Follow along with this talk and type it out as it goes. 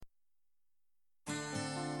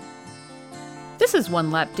This is One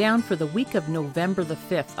Lap Down for the week of November the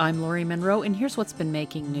 5th. I'm Lori Munro, and here's what's been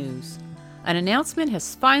making news. An announcement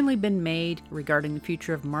has finally been made regarding the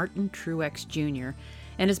future of Martin Truex Jr.,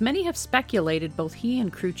 and as many have speculated, both he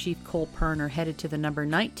and crew chief Cole Pearn are headed to the number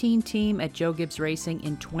 19 team at Joe Gibbs Racing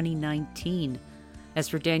in 2019. As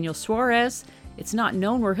for Daniel Suarez, it's not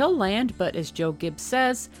known where he'll land, but as Joe Gibbs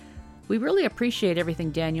says, "We really appreciate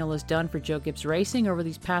everything Daniel has done for Joe Gibbs Racing over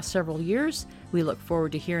these past several years. We look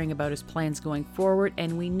forward to hearing about his plans going forward,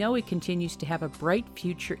 and we know he continues to have a bright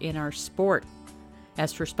future in our sport."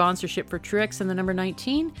 As for sponsorship for Truex and the number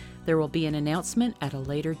 19, there will be an announcement at a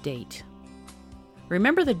later date.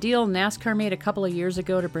 Remember the deal NASCAR made a couple of years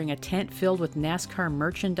ago to bring a tent filled with NASCAR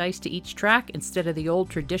merchandise to each track instead of the old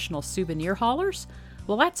traditional souvenir haulers?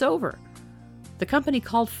 Well, that's over. The company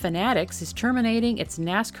called Fanatics is terminating its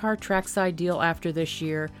NASCAR trackside deal after this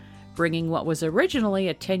year, bringing what was originally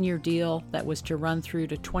a 10-year deal that was to run through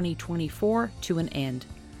to 2024 to an end.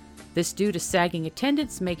 This due to sagging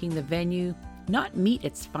attendance making the venue not meet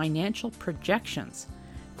its financial projections.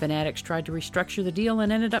 Fanatics tried to restructure the deal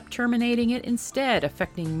and ended up terminating it instead,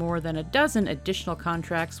 affecting more than a dozen additional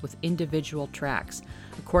contracts with individual tracks.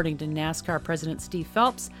 According to NASCAR President Steve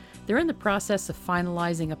Phelps, they're in the process of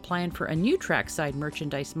finalizing a plan for a new trackside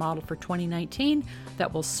merchandise model for 2019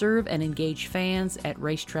 that will serve and engage fans at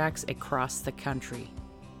racetracks across the country.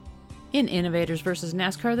 In Innovators vs.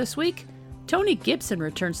 NASCAR this week, Tony Gibson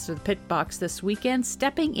returns to the pit box this weekend,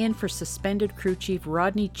 stepping in for suspended crew chief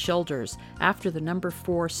Rodney Childers after the number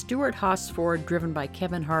 4 Stewart Haas Ford driven by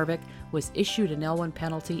Kevin Harvick was issued an L1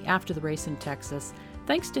 penalty after the race in Texas,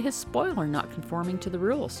 thanks to his spoiler not conforming to the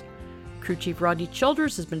rules. Crew chief Rodney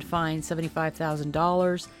Childers has been fined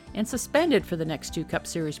 $75,000 and suspended for the next 2 Cup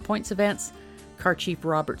Series points events. Car chief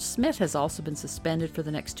Robert Smith has also been suspended for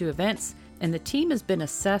the next 2 events, and the team has been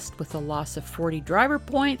assessed with a loss of 40 driver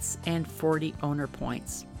points and 40 owner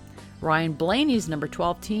points. Ryan Blaney's number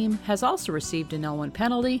 12 team has also received an L1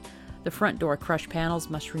 penalty. The front door crush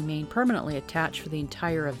panels must remain permanently attached for the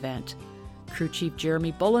entire event. Crew chief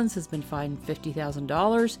Jeremy Bullins has been fined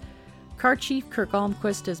 $50,000. Car chief Kirk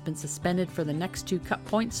Almquist has been suspended for the next 2 Cup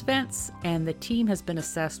Points events, and the team has been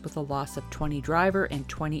assessed with a loss of 20 driver and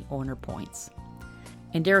 20 owner points.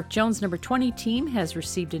 And Derek Jones' number 20 team has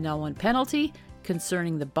received an L1 penalty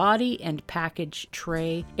concerning the body and package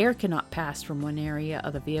tray. Air cannot pass from one area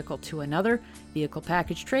of the vehicle to another. Vehicle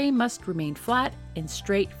package tray must remain flat and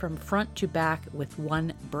straight from front to back with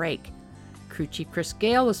one brake. Crew chief Chris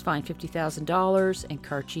Gale was fined $50,000, and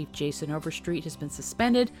car chief Jason Overstreet has been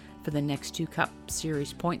suspended for the next 2 Cup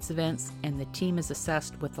Series points events, and the team is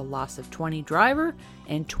assessed with a loss of 20 driver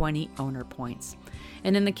and 20 owner points.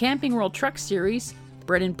 And in the Camping World Truck Series,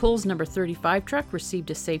 Brendan Poole's number 35 truck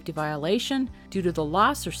received a safety violation due to the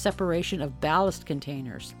loss or separation of ballast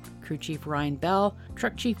containers. Crew chief Ryan Bell,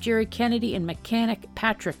 truck chief Jerry Kennedy, and mechanic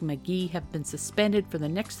Patrick McGee have been suspended for the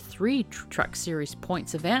next 3 Truck Series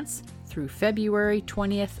points events through February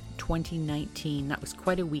 20th, 2019. That was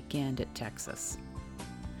quite a weekend at Texas.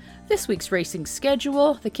 This week's racing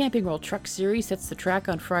schedule: the Camping World Truck Series hits the track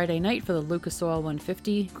on Friday night for the Lucas Oil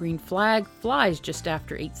 150. Green flag flies just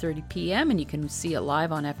after 8:30 p.m. and you can see it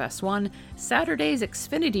live on FS1. Saturday's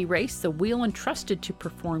Xfinity race, the Wheel Entrusted to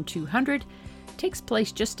Perform 200, takes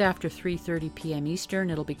place just after 3:30 p.m. Eastern.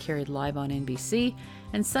 It'll be carried live on NBC.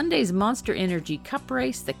 And Sunday's Monster Energy Cup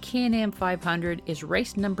race, the Can-Am 500, is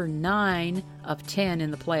race number 9 of 10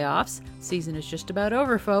 in the playoffs. Season is just about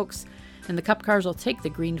over, folks. And the Cup cars will take the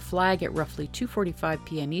green flag at roughly 2:45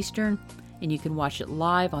 p.m. Eastern, and you can watch it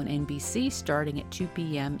live on NBC starting at 2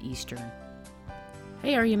 p.m. Eastern.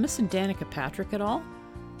 Hey, are you missing Danica Patrick at all?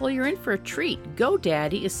 Well, you're in for a treat.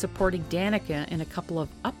 GoDaddy is supporting Danica in a couple of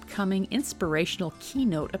upcoming inspirational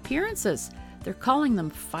keynote appearances. They're calling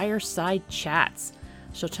them Fireside Chats.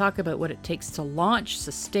 She'll talk about what it takes to launch,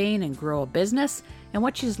 sustain, and grow a business, and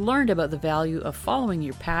what she's learned about the value of following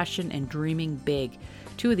your passion and dreaming big.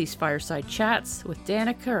 2 of these Fireside Chats with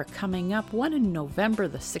Danica are coming up, one in November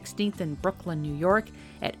the 16th in Brooklyn, New York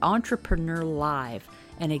at Entrepreneur Live,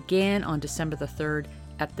 and again on December the 3rd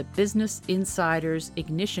at the Business Insiders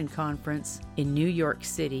Ignition Conference in New York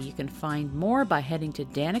City. You can find more by heading to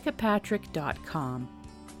danicapatrick.com.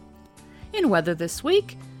 In weather this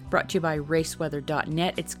week, brought to you by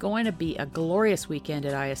raceweather.net, it's going to be a glorious weekend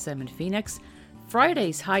at ISM in Phoenix.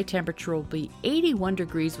 Friday's high temperature will be 81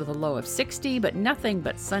 degrees with a low of 60, but nothing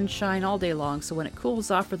but sunshine all day long, so when it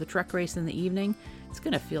cools off for the truck race in the evening, it's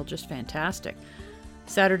going to feel just fantastic.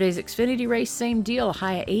 Saturday's Xfinity race, same deal, a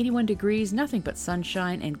high of 81 degrees, nothing but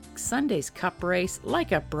sunshine, and Sunday's Cup race,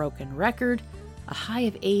 like a broken record, a high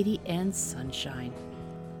of 80 and sunshine.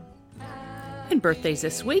 And birthdays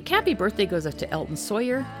this week. Happy birthday goes out to Elton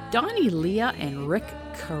Sawyer, Donnie Leah, and Rick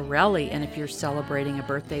Corelli. And if you're celebrating a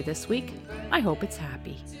birthday this week, I hope it's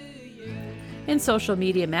happy. In social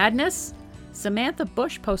media madness, Samantha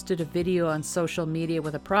Bush posted a video on social media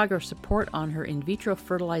with a progress report on her in vitro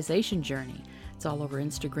fertilization journey. It's all over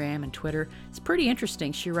Instagram and Twitter. It's pretty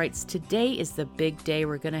interesting. She writes, "Today is the big day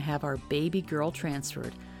we're going to have our baby girl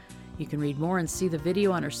transferred." You can read more and see the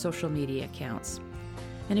video on her social media accounts.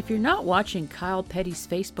 And if you're not watching Kyle Petty's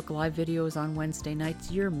Facebook Live videos on Wednesday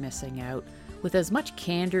nights, you're missing out. With as much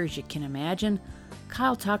candor as you can imagine,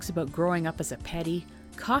 Kyle talks about growing up as a Petty,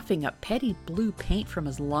 coughing up Petty blue paint from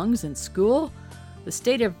his lungs in school, the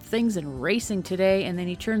state of things in racing today, and then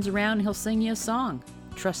he turns around and he'll sing you a song.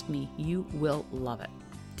 Trust me, you will love it.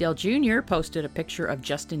 Dale Jr. posted a picture of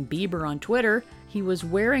Justin Bieber on Twitter. He was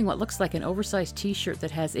wearing what looks like an oversized t-shirt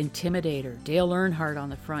that has Intimidator, Dale Earnhardt on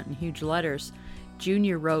the front in huge letters.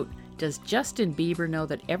 Jr. wrote, "Does Justin Bieber know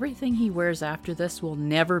that everything he wears after this will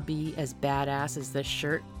never be as badass as this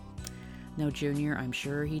shirt?" No, Jr., I'm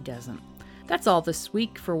sure he doesn't. That's all this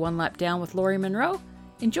week for One Lap Down with Lori Munro.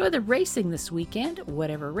 Enjoy the racing this weekend,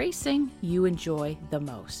 whatever racing you enjoy the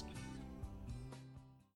most.